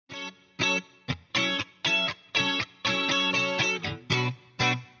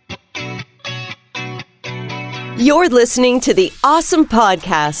You're listening to the Awesome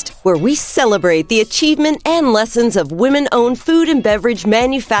Podcast, where we celebrate the achievement and lessons of women-owned food and beverage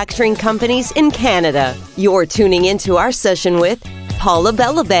manufacturing companies in Canada. You're tuning into our session with Paula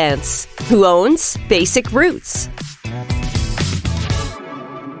Bellavance, who owns Basic Roots.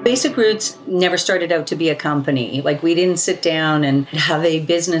 Basic Roots never started out to be a company. Like, we didn't sit down and have a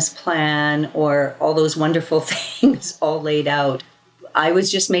business plan or all those wonderful things all laid out. I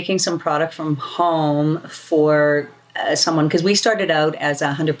was just making some product from home for someone, because we started out as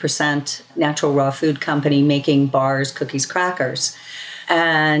a 100% natural raw food company making bars, cookies, crackers.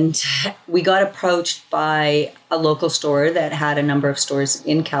 And we got approached by a local store that had a number of stores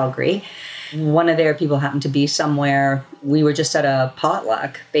in Calgary. One of their people happened to be somewhere. We were just at a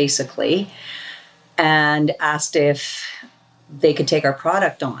potluck, basically, and asked if they could take our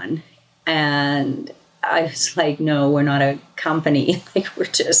product on. And I was like, no, we're not a company. Like, we're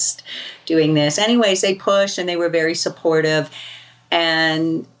just doing this. Anyways, they pushed and they were very supportive.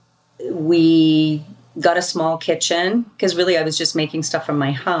 And we got a small kitchen, because really I was just making stuff from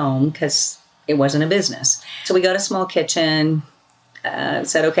my home because it wasn't a business. So we got a small kitchen,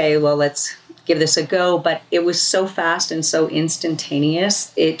 said, okay, well, let's give this a go. But it was so fast and so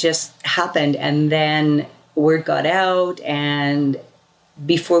instantaneous. It just happened. And then word got out. And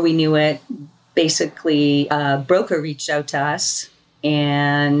before we knew it, basically, a broker reached out to us,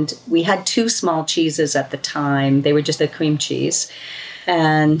 and we had 2 small cheeses at the time. They were just a cream cheese.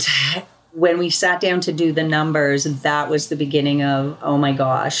 And when we sat down to do the numbers, that was the beginning of, oh my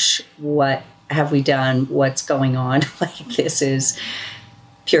gosh, what have we done? What's going on? Like, this is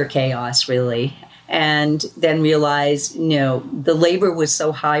pure chaos, really. And then realized, no, the labor was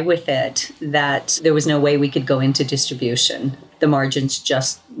so high with it that there was no way we could go into distribution. The margins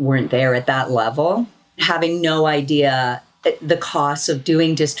just weren't there at that level. Having no idea the costs of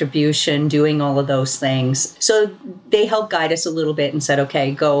doing distribution, doing all of those things. So they helped guide us a little bit and said,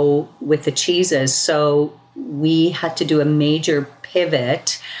 okay, go with the cheeses. So we had to do a major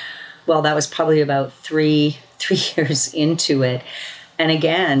pivot. Well, that was probably about three years into it. And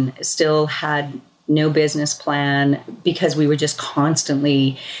again, still had no business plan, because we were just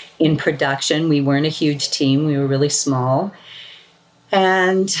constantly in production. We weren't a huge team. We were really small.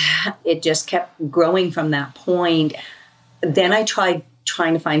 And it just kept growing from that point. Then I tried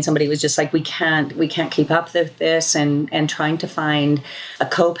trying to find somebody who was just like, we can't keep up with this, and trying to find a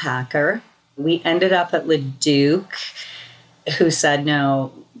co-packer. We ended up at Leduc, who said,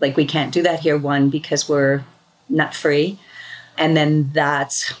 no, like, we can't do that here, one, because we're nut free. And then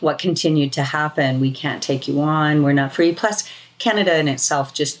that's what continued to happen. We can't take you on. We're not free. Plus, Canada in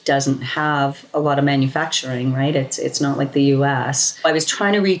itself just doesn't have a lot of manufacturing, right? It's not like the US. I was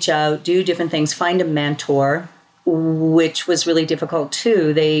trying to reach out, do different things, find a mentor, which was really difficult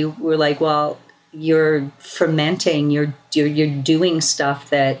too. They were like, well, you're fermenting, you're doing stuff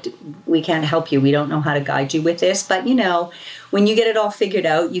that we can't help you. We don't know how to guide you with this. But, you know, when you get it all figured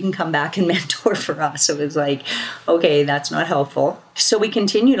out, you can come back and mentor for us. So it was like, okay, that's not helpful. So we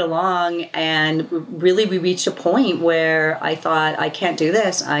continued along, and really we reached a point where I thought, I can't do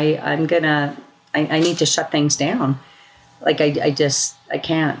this. I need to shut things down. Like, I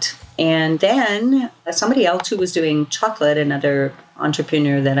can't. And then somebody else who was doing chocolate, another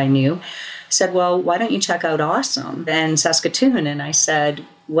entrepreneur that I knew, said, well, why don't you check out Awesome in Saskatoon? And I said,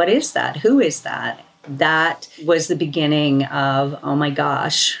 what is that? Who is that? That was the beginning of, oh my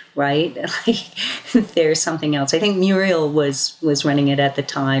gosh, right? Like, there's something else. I think Muriel was running it at the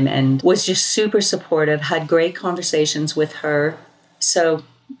time and was just super supportive, had great conversations with her. So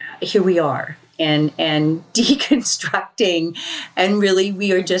here we are, and deconstructing, and really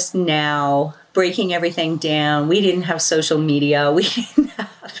we are just now breaking everything down. We didn't have social media. We didn't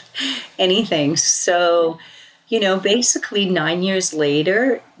have anything. So, you know, basically 9 years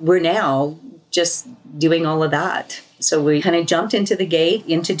later, we're now just doing all of that. So we kind of jumped into the gate,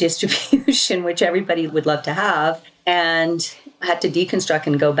 into distribution, which everybody would love to have, and had to deconstruct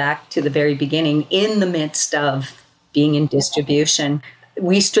and go back to the very beginning in the midst of being in distribution.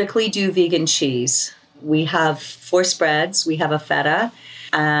 We strictly do vegan cheese. We have 4 spreads. We have a feta,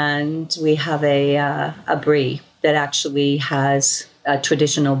 and we have a brie that actually has a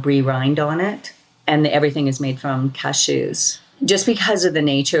traditional brie rind on it, and everything is made from cashews. Just because of the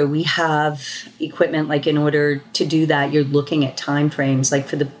nature, we have equipment, like, in order to do that, you're looking at time frames. Like,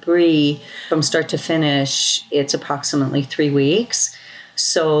 for the brie, from start to finish, it's approximately 3 weeks.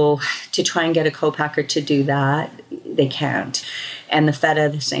 So to try and get a co-packer to do that, they can't. And the feta,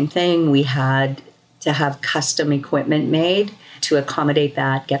 the same thing. We had to have custom equipment made. to accommodate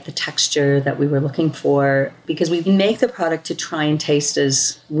that, get the texture that we were looking for, because we make the product to try and taste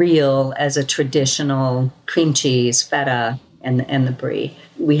as real as a traditional cream cheese, feta, and the brie.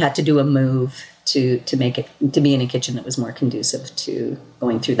 We had to do a move to make it, to be in a kitchen that was more conducive to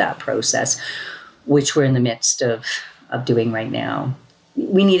going through that process, which we're in the midst of doing right now.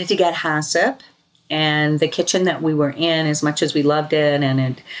 We needed to get HACCP, and the kitchen that we were in, as much as we loved it and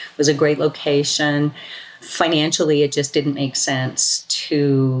it was a great location, financially it just didn't make sense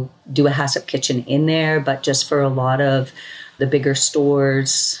to do a HACCP kitchen in there. But just for a lot of the bigger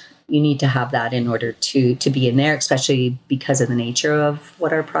stores, you need to have that in order to be in there, especially because of the nature of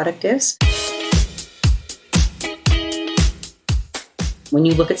what our product is. When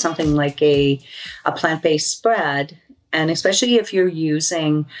you look at something like a plant-based spread, and especially if you're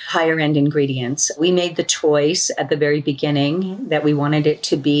using higher end ingredients, we made the choice at the very beginning that we wanted it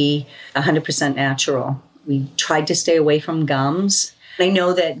to be 100% natural. We tried to stay away from gums. I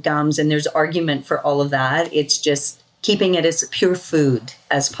know that gums, and there's argument for all of that, it's just keeping it as pure food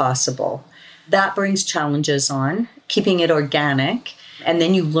as possible. That brings challenges on, keeping it organic. And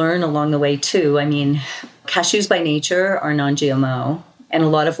then you learn along the way too. I mean, cashews by nature are non-GMO. And a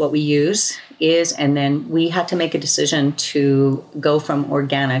lot of what we use is, and then we had to make a decision to go from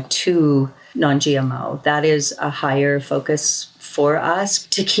organic to non-GMO. That is a higher focus for us.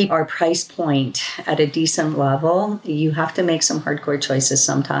 To keep our price point at a decent level, you have to make some hardcore choices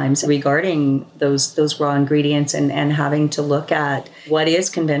sometimes regarding those raw ingredients and having to look at what is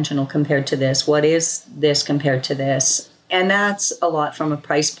conventional compared to this, what is this compared to this. And that's a lot from a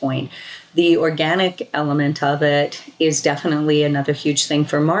price point. The organic element of it is definitely another huge thing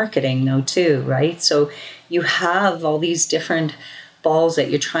for marketing, though, too, right? So you have all these different balls that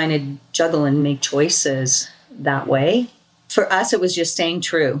you're trying to juggle and make choices that way. For us, it was just staying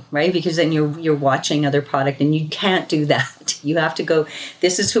true, right? Because then you're watching other product, and you can't do that. You have to go,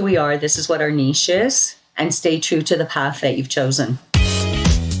 this is who we are, this is what our niche is, and stay true to the path that you've chosen.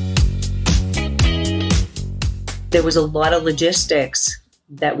 There was a lot of logistics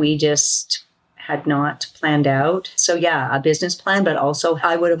that we just had not planned out. So yeah, a business plan, but also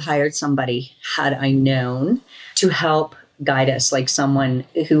I would have hired somebody had I known to help guide us, like someone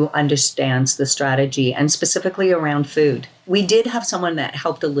who understands the strategy and specifically around food. We did have someone that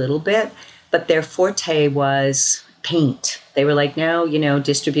helped a little bit, but their forte was paint. They were like, no,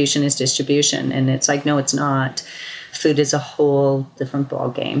 distribution is distribution. And it's like, no, it's not. Food is a whole different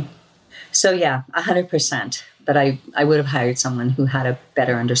ballgame. So yeah, 100%. But I would have hired someone who had a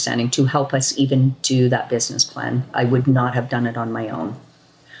better understanding to help us even do that business plan. I would not have done it on my own.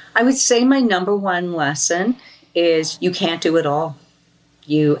 I would say my number one lesson is you can't do it all.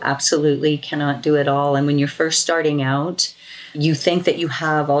 You absolutely cannot do it all. And when you're first starting out, you think that you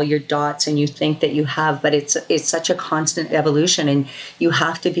have all your dots and you think that you have, but it's such a constant evolution, and you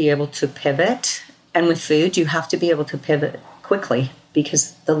have to be able to pivot. And with food, you have to be able to pivot quickly,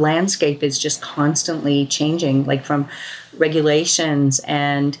 because the landscape is just constantly changing, like from regulations,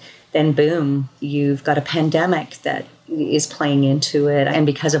 and then boom, you've got a pandemic that is playing into it. And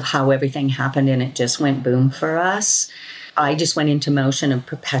because of how everything happened and it just went boom for us, I just went into motion, of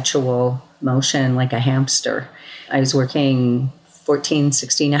perpetual motion, like a hamster. I was working 14,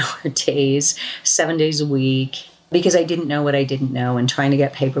 16-hour days, 7 days a week, because I didn't know what I didn't know, and trying to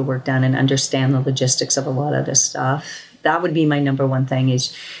get paperwork done and understand the logistics of a lot of this stuff. That would be my number one thing,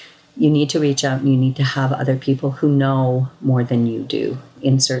 is you need to reach out and you need to have other people who know more than you do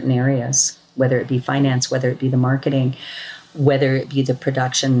in certain areas, whether it be finance, whether it be the marketing, whether it be the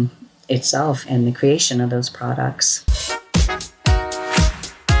production itself and the creation of those products.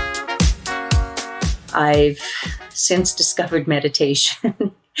 I've since discovered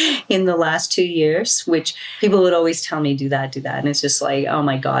meditation in the last 2 years, which people would always tell me, do that. And it's just like, oh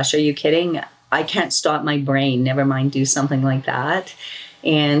my gosh, are you kidding? I can't stop my brain, never mind do something like that.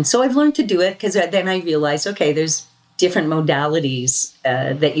 And so I've learned to do it, because then I realized, okay, there's different modalities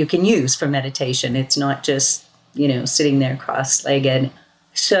that you can use for meditation. It's not just, sitting there cross-legged.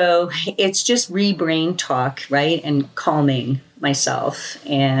 So it's just re-brain talk, right? And calming myself.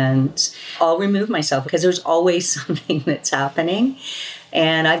 And I'll remove myself, because there's always something that's happening.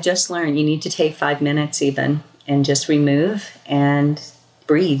 And I've just learned you need to take 5 minutes even and just remove and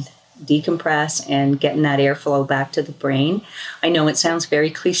breathe. Decompress and getting that airflow back to the brain. I know it sounds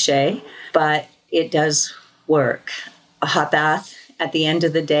very cliche, but it does work. A hot bath at the end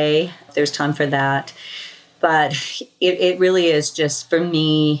of the day, there's time for that. But it really is just, for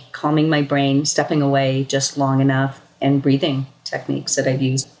me, calming my brain, stepping away just long enough, and breathing techniques that I've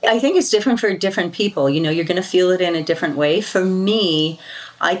used. I think it's different for different people. You're going to feel it in a different way. For me,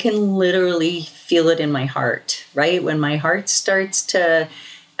 I can literally feel it in my heart, right? When my heart starts to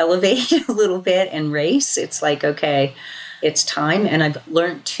elevate a little bit and race, it's like, okay, it's time. And I've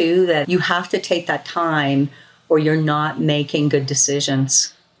learned too that you have to take that time or you're not making good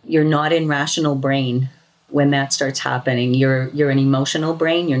decisions. You're not in rational brain when that starts happening. You're an emotional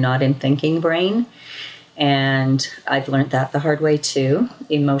brain. You're not in thinking brain. And I've learned that the hard way too.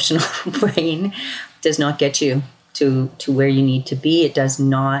 Emotional brain does not get you to where you need to be. It does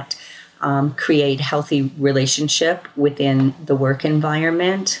not create healthy relationship within the work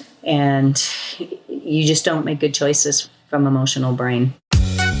environment. And you just don't make good choices from emotional brain.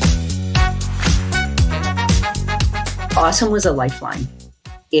 Awesome was a lifeline.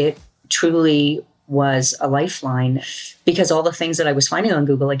 It truly was a lifeline because all the things that I was finding on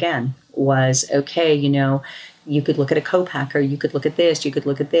Google again was, okay, you could look at a co-packer, you could look at this, you could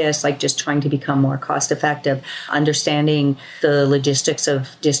look at this, like just trying to become more cost effective, understanding the logistics of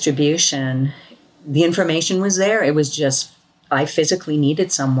distribution. The information was there. It was just, I physically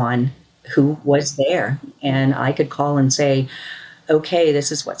needed someone who was there and I could call and say, okay,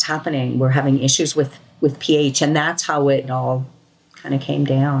 this is what's happening. We're having issues with pH. And that's how it all kind of came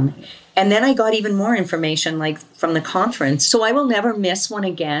down. And then I got even more information like from the conference. So I will never miss one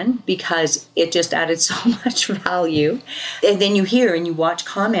again because it just added so much value. And then you hear and you watch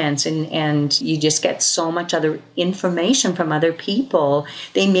comments and you just get so much other information from other people.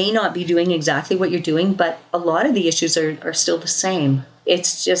 They may not be doing exactly what you're doing, but a lot of the issues are still the same.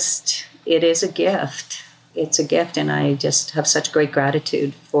 It's just, it is a gift. It's a gift. And I just have such great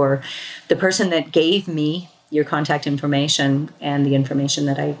gratitude for the person that gave me your contact information and the information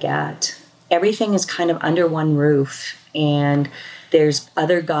that I get. Everything is kind of under one roof and there's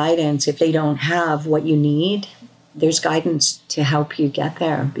other guidance. If they don't have what you need, there's guidance to help you get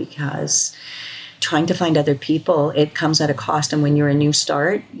there because trying to find other people, it comes at a cost. And when you're a new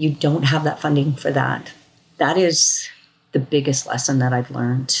start, you don't have that funding for that. That is the biggest lesson that I've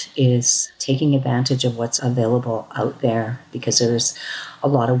learned is taking advantage of what's available out there because there's a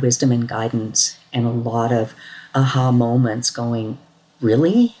lot of wisdom and guidance and a lot of aha moments going,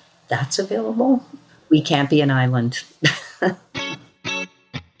 really? That's available? We can't be an island.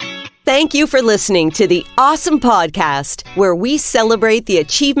 Thank you for listening to the Awesome Podcast, where we celebrate the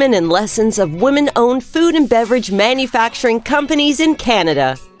achievement and lessons of women-owned food and beverage manufacturing companies in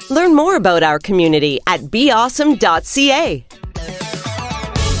Canada. Learn more about our community at beawesome.ca.